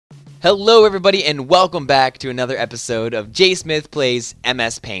Hello everybody and welcome back to another episode of JSmith Plays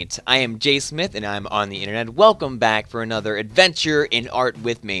MS Paint. I am JSmith and I'm on the internet. Welcome back for another adventure in art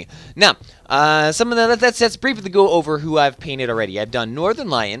with me. Now, let's briefly go over who I've painted already. I've done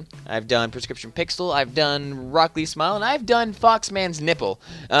Northern Lion, I've done Prescription Pixel, I've done Rockley Smile, and I've done Foxman's Nipple.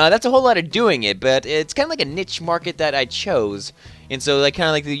 That's a whole lot of doing it, but it's kind of like a niche market that I chose. And so kind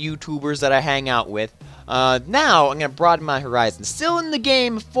of like the YouTubers that I hang out with. Now, I'm going to broaden my horizons. Still in the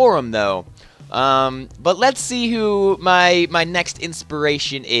game forum, though. But let's see who my next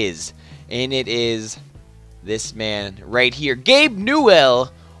inspiration is. And it is this man right here. Gabe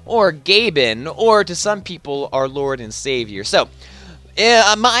Newell, or Gaben, or to some people, our Lord and Savior. So,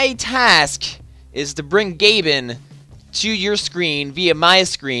 my task is to bring Gaben to your screen via my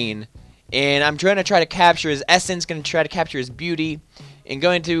screen. And I'm trying to capture his essence, going to try to capture his beauty, and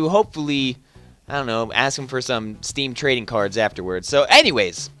going to hopefully, I don't know, ask him for some Steam trading cards afterwards. So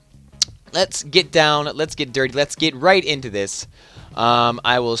anyways, let's get down, let's get dirty, let's get right into this.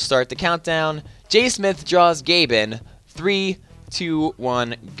 I will start the countdown. JSmith draws Gaben. 3, 2,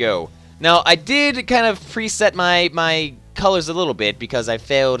 1, go. Now, I did kind of preset my colors a little bit because I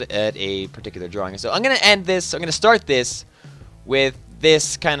failed at a particular drawing. So I'm going to end this, I'm going to start this with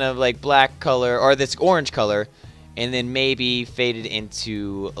this kind of like black color, or this orange color, and then maybe fade it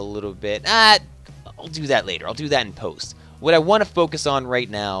into a little bit. I'll do that later. I'll do that in post. What I want to focus on right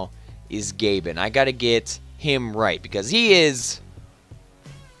now is Gaben. I got to get him right because he is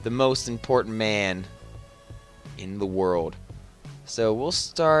the most important man in the world. So we'll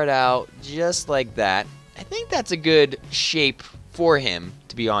start out just like that. I think that's a good shape for him,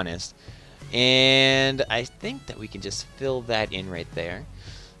 to be honest. And I think that we can just fill that in right there.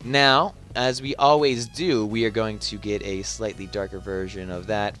 Now, as we always do, we are going to get a slightly darker version of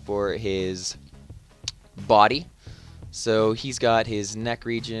that for his body. So he's got his neck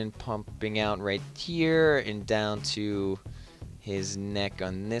region pumping out right here and down to his neck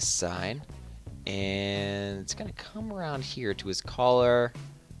on this side. And it's going to come around here to his collar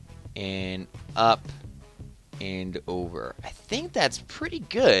and up and over. I think that's pretty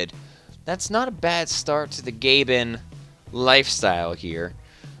good. That's not a bad start to the Gaben lifestyle here.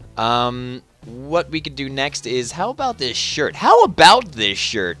 What we could do next is, how about this shirt? How about this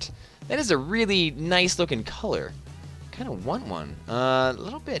shirt? That is a really nice looking color. Kind of want one. A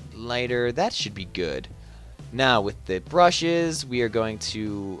little bit lighter. That should be good. Now with the brushes, we are going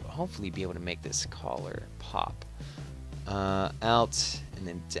to hopefully be able to make this collar pop. Out and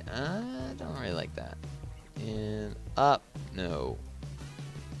then down. I don't really like that. And up. No.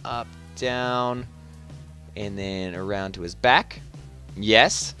 Up, down, and then around to his back.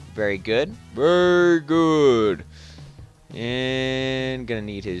 Yes. Very good. Very good. And gonna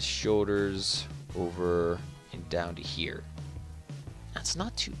need his shoulders over and down to here. That's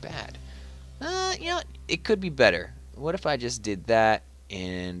not too bad. You know, it could be better. What if I just did that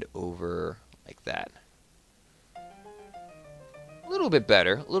and over like that? A little bit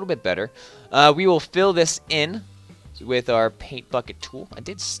better. A little bit better. We will fill this in with our paint bucket tool. I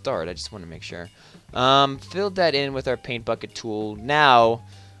did start. I just want to make sure. Filled that in with our paint bucket tool. Now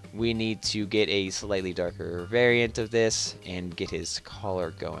we need to get a slightly darker variant of this and get his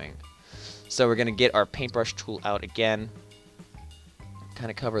collar going. So we're going to get our paintbrush tool out again.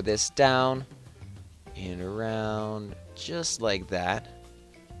 Kind of cover this down and around just like that.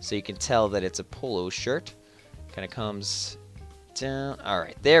 So you can tell that it's a polo shirt. Kind of comes down.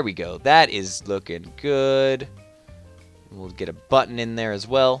 Alright, there we go. That is looking good. We'll get a button in there as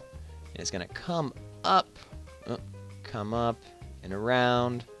well. And it's going to come up and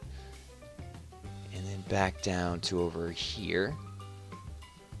around. And then back down to over here.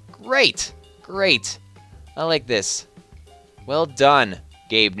 Great! Great! I like this. Well done,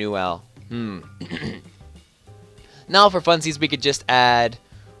 Gabe Newell. Now for funsies, we could just add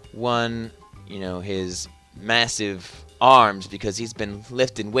one, his massive arms because he's been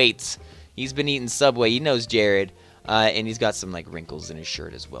lifting weights. He's been eating Subway. He knows Jared. And he's got some like wrinkles in his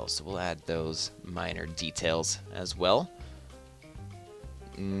shirt as well. So we'll add those minor details as well.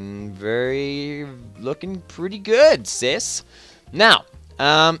 Looking pretty good, sis. Now,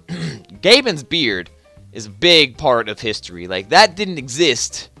 Gaben's beard is a big part of history. Like, that didn't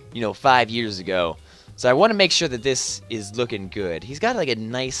exist, 5 years ago. So I want to make sure that this is looking good. He's got like a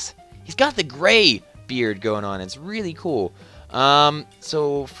nice, he's got the gray beard going on. It's really cool.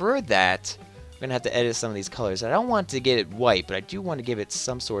 So for that, I'm going to have to edit some of these colors. I don't want to get it white, but I do want to give it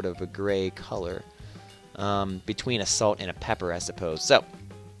some sort of a gray color. Between a salt and a pepper, I suppose. So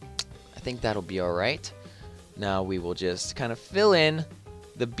I think that'll be alright. Now we will just kind of fill in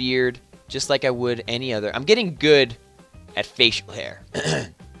the beard just like I would any other. I'm getting good at facial hair.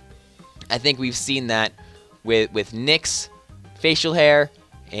 I think we've seen that with Nick's facial hair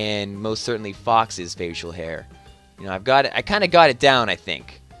and most certainly Fox's facial hair. You know, I kind of got it down, I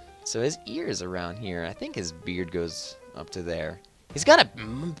think. So his ears around here. I think his beard goes up to there. He's got a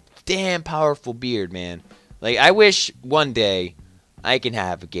damn powerful beard, man. Like, I wish one day I can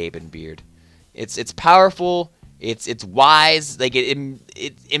have a Gaben beard. It's powerful. It's wise. Like, it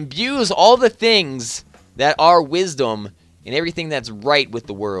imbues all the things that are wisdom and everything that's right with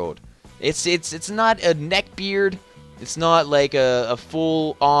the world. It's not a neck beard. It's not like a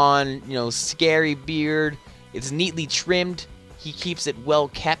full-on, you know, scary beard. It's neatly trimmed. He keeps it well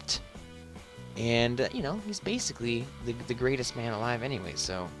kept. And, you know, he's basically the greatest man alive anyway,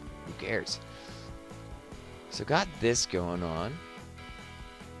 so who cares? So got this going on.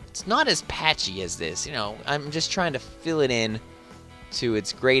 It's not as patchy as this, you know. I'm just trying to fill it in to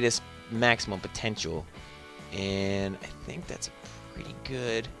its greatest maximum potential. And I think that's a pretty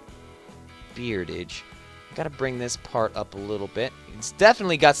good beardage. Gotta bring this part up a little bit. It's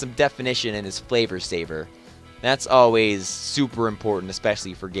definitely got some definition in his flavor saver. That's always super important,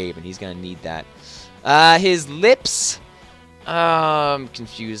 especially for Gaben. He's gonna need that. His lips. I'm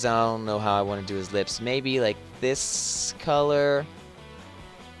confused. I don't know how I want to do his lips. Maybe like this color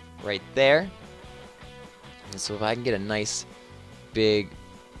right there. And so if I can get a nice big...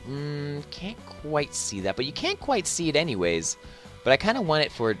 can't quite see that, but you can't quite see it anyways. But I kind of want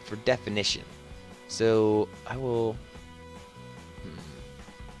it for definition. So I will...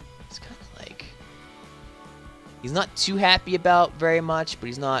 It's kind of like... He's not too happy about very much, but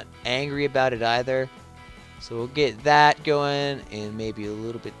he's not angry about it either. So we'll get that going, and maybe a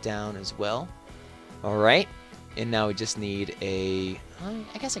little bit down as well. Alright, and now we just need a...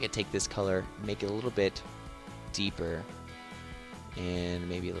 I guess I could take this color, make it a little bit deeper, and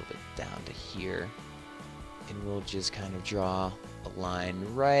maybe a little bit down to here. And we'll just kind of draw a line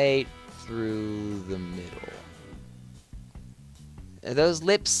right through the middle. Are those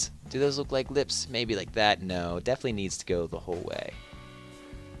lips? Do those look like lips? Maybe like that? No, it definitely needs to go the whole way.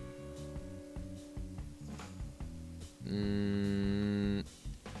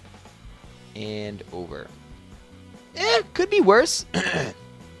 And over. Could be worse.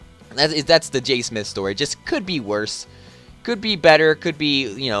 That's the J. Smith story. Just could be worse. Could be better. Could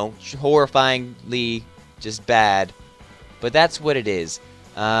be, you know, horrifyingly just bad. But that's what it is.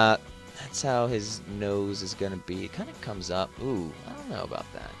 That's how his nose is going to be. It kind of comes up. Ooh, I don't know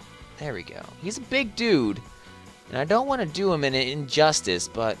about that. There we go. He's a big dude. And I don't want to do him an injustice,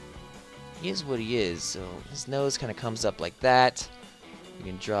 but he is what he is. So his nose kind of comes up like that. You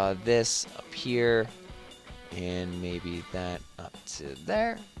can draw this up here. And maybe that up to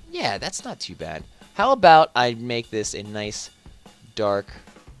there. Yeah, that's not too bad. How about I make this a nice dark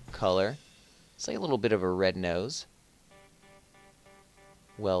color. It's like a little bit of a red nose.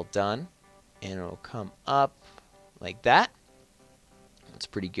 Well done. And it'll come up like that. That's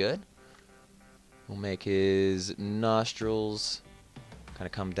pretty good. We'll make his nostrils kind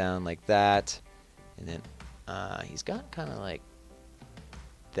of come down like that. And then he's got kind of like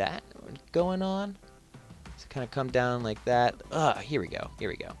that going on. So kind of come down like that. Here we go. Here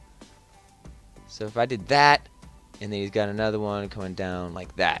we go. So if I did that, and then he's got another one coming down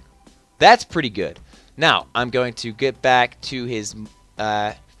like that. That's pretty good. Now, I'm going to get back to his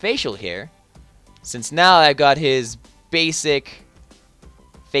facial hair. Since now I've got his basic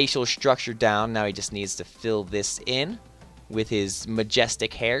facial structure down, now he just needs to fill this in with his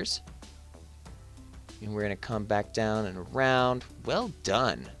majestic hairs. And we're going to come back down and around. Well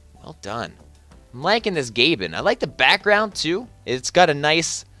done. Well done. I'm liking this Gaben. I like the background too. It's got a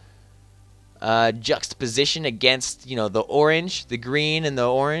nice juxtaposition against, you know, the orange, the green and the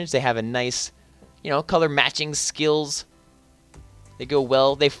orange. They have a nice, you know, color matching skills. They go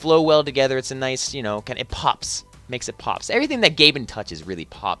well. They flow well together. It's a nice, you know, it pops. Makes it pops. Everything that Gaben touches really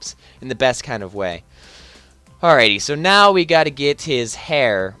pops in the best kind of way. Alrighty, so now we got to get his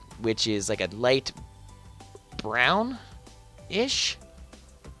hair, which is like a light brown-ish.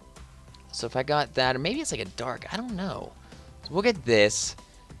 So if I got that, or maybe it's like a dark, I don't know. So we'll get this,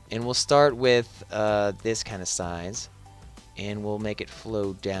 and we'll start with this kind of size, and we'll make it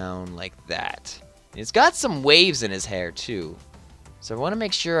flow down like that. And it's got some waves in his hair too, so I want to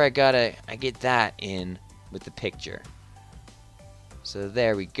make sure I get that in with the picture. So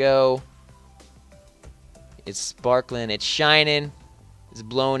there we go. It's sparkling, it's shining, it's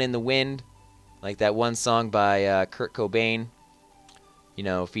blowing in the wind, like that one song by Kurt Cobain, you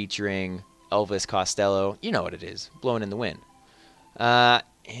know, featuring Elvis Costello. You know what it is, blowing in the wind.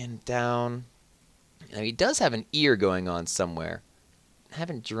 And down. Now he does have an ear going on somewhere. I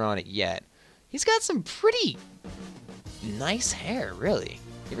haven't drawn it yet. He's got some pretty nice hair, really.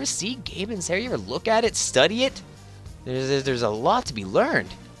 You ever see Gaben's hair? You ever look at it, study it? There's a lot to be learned.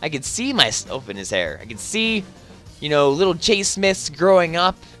 I can see myself in his hair. I can see, you know, little J. Smiths growing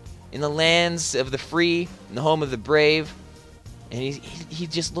up in the lands of the free, in the home of the brave. And he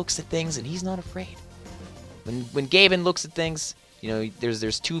just looks at things and he's not afraid. When Gaben looks at things, you know,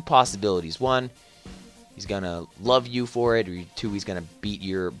 there's two possibilities. One, he's gonna love you for it, or two, he's gonna beat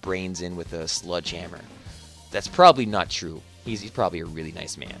your brains in with a sledgehammer. That's probably not true. He's probably a really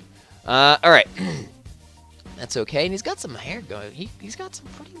nice man. All right. That's okay, and he's got some hair going. He's got some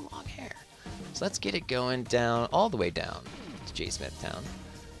pretty long hair. So let's get it going down, all the way down to J. Smith Town.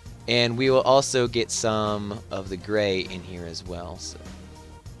 And we will also get some of the gray in here as well. So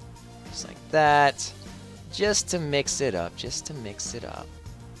just like that. Just to mix it up,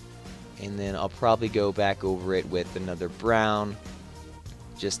 And then I'll probably go back over it with another brown,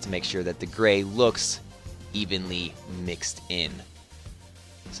 just to make sure that the gray looks evenly mixed in.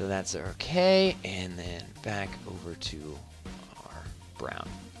 So that's okay, and then back over to our brown.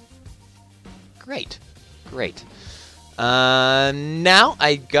 Great. Now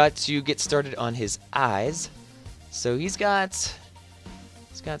I got to get started on his eyes. So he's got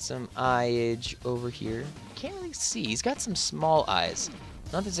some eyage over here. Can't really see. He's got some small eyes.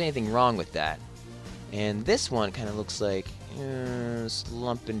 Not that there's anything wrong with that. And this one kind of looks like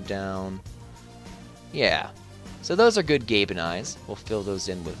slumping down. Yeah. So those are good Gaben eyes. We'll fill those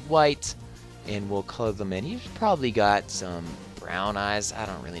in with white, and we'll color them in. He's probably got some brown eyes. I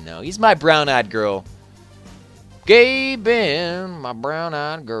don't really know. He's my brown-eyed girl. Gaben, my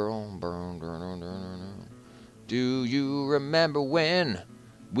brown-eyed girl. Do you remember when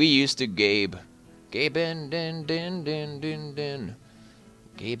we used to Gaben, din, din, din, din, din.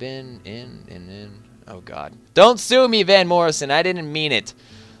 Gaben, in. Oh, God. Don't sue me, Van Morrison. I didn't mean it.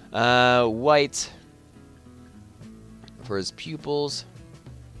 White for his pupils.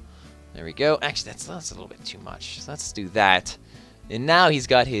 There we go. Actually, that's a little bit too much. So let's do that. And now he's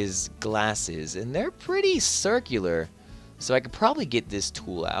got his glasses, and they're pretty circular. So I could probably get this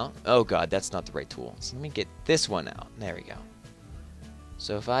tool out. Oh, God, that's not the right tool. So let me get this one out. There we go.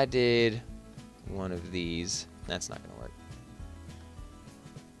 So if I did one of these, that's not going to work.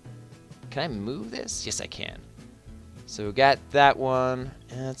 Can I move this? Yes, I can. So we got that one.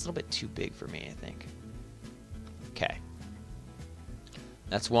 It's a little bit too big for me, I think. Okay.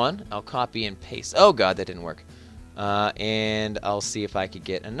 That's one. I'll copy and paste. Oh, God, that didn't work. And I'll see if I could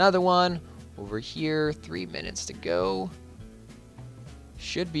get another one over here. 3 minutes to go.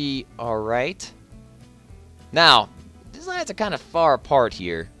 Should be all right. Now, these lines are kind of far apart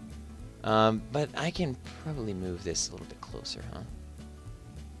here. But I can probably move this a little bit closer, huh?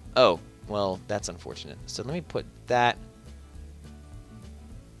 Oh, well, that's unfortunate. So let me put that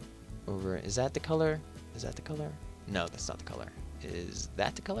over. Is that the color? Is that the color? No, that's not the color. Is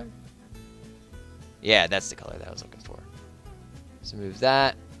that the color? Yeah, that's the color that I was looking for. So move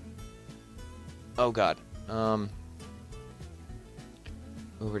that. Oh, God. Over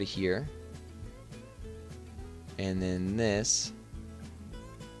to here. And then this,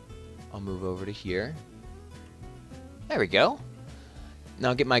 I'll move over to here. There we go. Now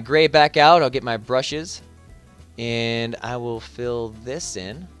I'll get my gray back out. I'll get my brushes. And I will fill this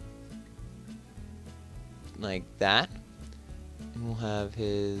in. Like that. And we'll have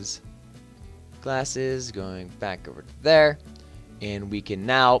his glasses going back over to there. And we can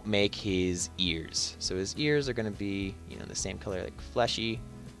now make his ears. So his ears are going to be, you know, the same color, like fleshy.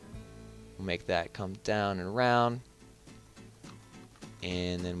 We'll make that come down and around.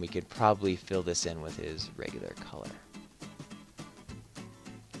 And then we could probably fill this in with his regular color.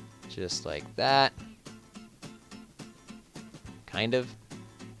 Just like that. Kind of.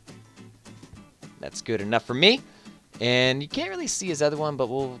 That's good enough for me. And you can't really see his other one, but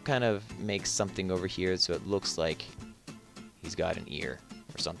we'll kind of make something over here so it looks like he's got an ear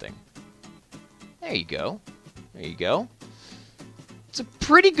or something. There you go. There you go. It's a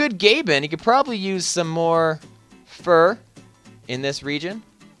pretty good Gaben. You could probably use some more fur in this region.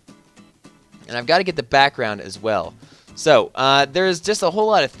 And I've got to get the background as well. So, there's just a whole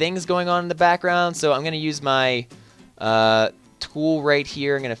lot of things going on in the background. So I'm going to use my tool right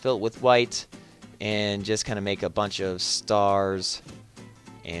here. I'm going to fill it with white. And just kind of make a bunch of stars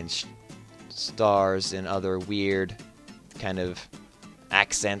and other weird kind of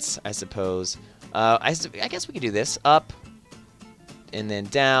accents, I suppose. I guess we could do this. Up, and then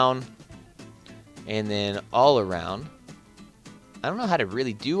down, and then all around. I don't know how to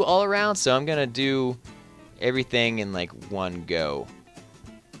really do all around, so I'm going to do everything in like one go.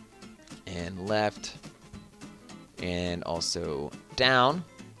 And left, and also down.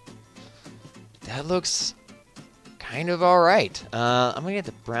 That looks kind of alright. I'm gonna get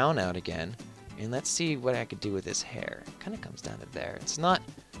the brown out again. And let's see what I could do with his hair. It kind of comes down to there. It's not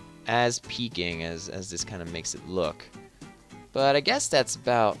as peaking as this kind of makes it look. But I guess that's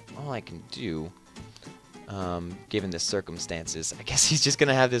about all I can do, given the circumstances. I guess he's just going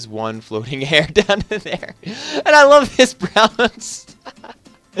to have this one floating hair down to there. And I love his browns.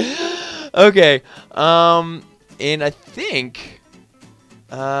 Okay. And I think...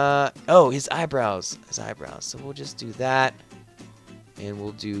 oh, his eyebrows. His eyebrows. So we'll just do that. And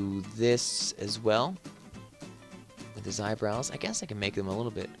we'll do this as well with his eyebrows. I guess I can make them a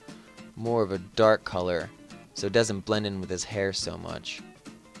little bit more of a dark color so it doesn't blend in with his hair so much.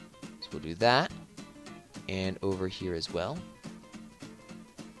 So we'll do that. And over here as well.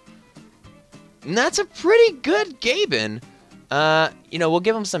 And that's a pretty good Gaben. You know, we'll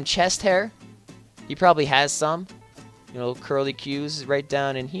give him some chest hair. He probably has some. You know, curly cues right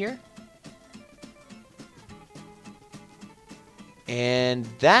down in here. And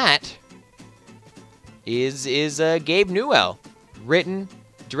that is Gabe Newell, written,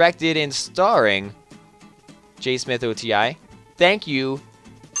 directed, and starring JSmithOTI. Thank you,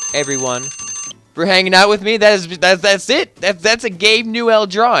 everyone, for hanging out with me. That's it. That's a Gabe Newell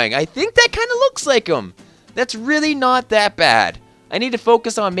drawing. I think that kind of looks like him. That's really not that bad. I need to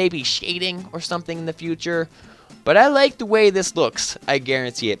focus on maybe shading or something in the future. But I like the way this looks, I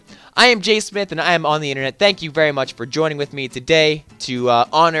guarantee it. I am Jay Smith, and I am on the internet. Thank you very much for joining with me today to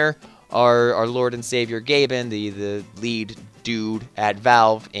honor our Lord and Savior Gaben, the lead dude at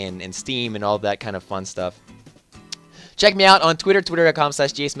Valve and Steam and all that kind of fun stuff. Check me out on Twitter,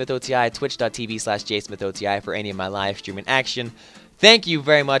 twitter.com/JSmithOTI, twitch.tv/JSmithOTI for any of my live streaming action. Thank you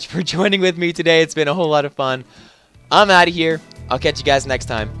very much for joining with me today. It's been a whole lot of fun. I'm out of here. I'll catch you guys next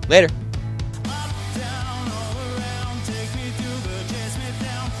time. Later.